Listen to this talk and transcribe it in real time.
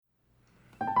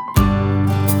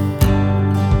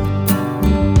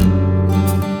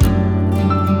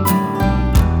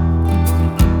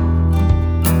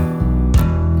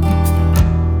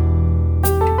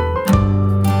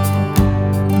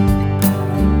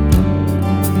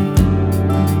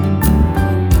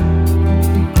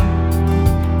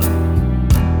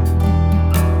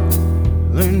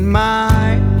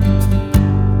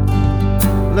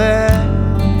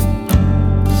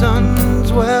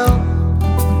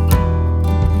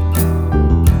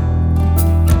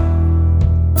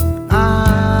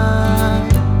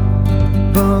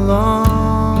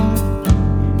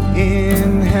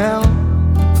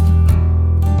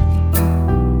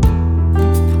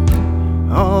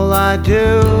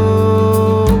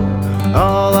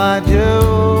all I do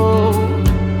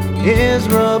is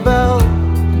rebel.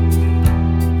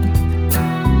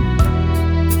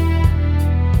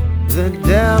 The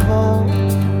devil,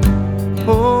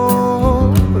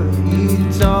 oh, he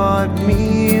taught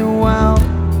me well.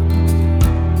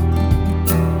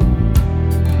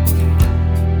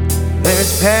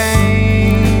 There's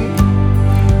pain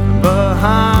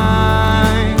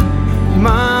behind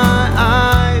my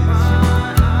eyes.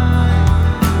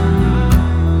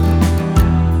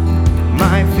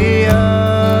 My fear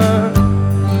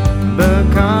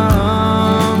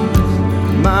becomes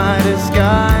my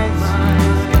disguise.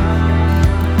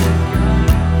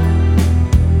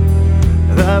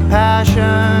 The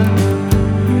passion,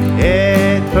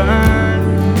 it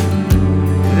burned,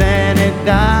 then it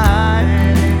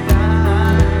died.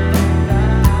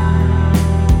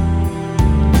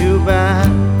 Too bad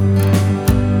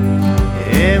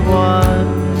it was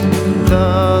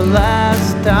the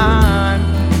last time.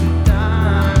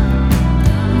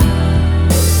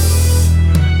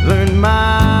 Learn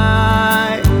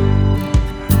my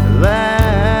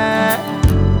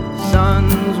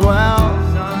lessons well.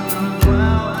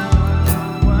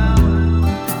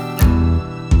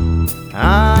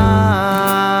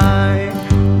 I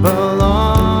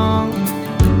belong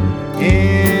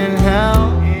in hell.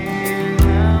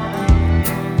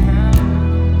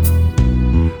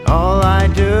 All I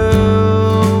do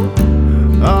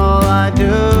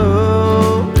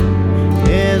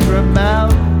is rebel.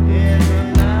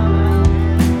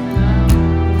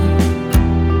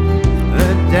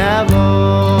 The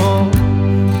devil,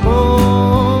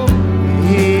 oh,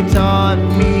 he taught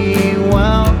me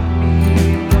well.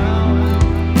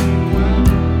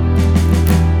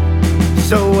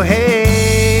 So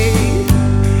hate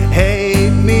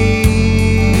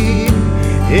me,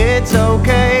 it's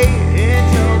okay,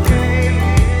 it's okay,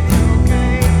 it's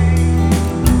okay.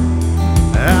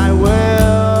 I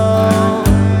will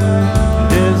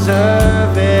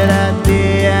deserve it at the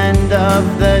end of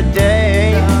the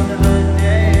day.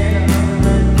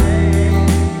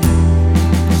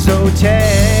 So take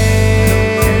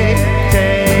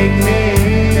me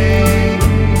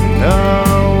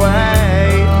away.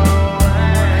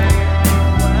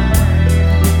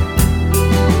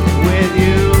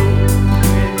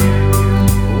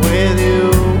 With you,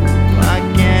 I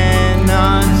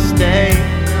cannot stay.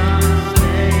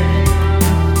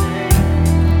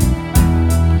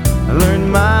 I learned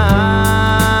my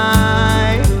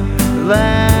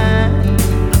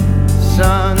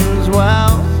lessons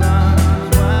well.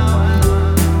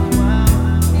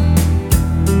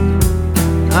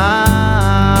 I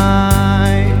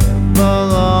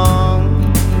belong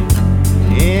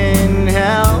in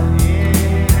hell.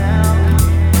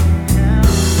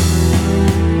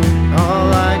 All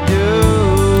I do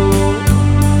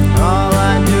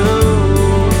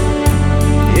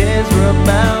is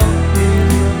rebel.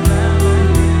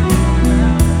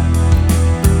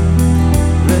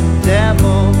 The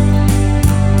devil,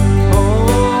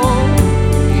 oh,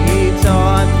 he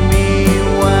taught me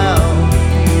well.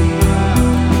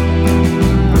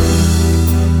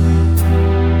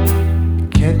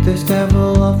 Get this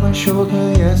devil off my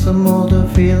shoulder. Yes, I'm older,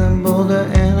 feeling bolder,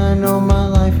 and I know my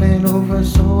life ain't over,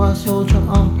 so I soldier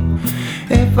on.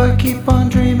 If I keep on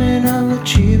dreaming of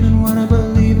achieving what I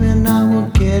believe in, I will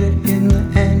get it in the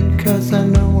end, 'cause I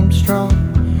know I'm strong.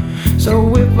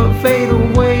 So if I fade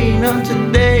away, not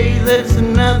today, there's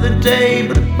another day.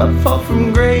 But if I fall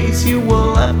from grace, you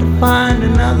will have to find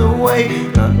another way.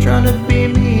 Not trying to be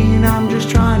mean, I'm just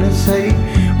trying to say,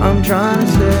 I'm trying to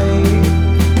say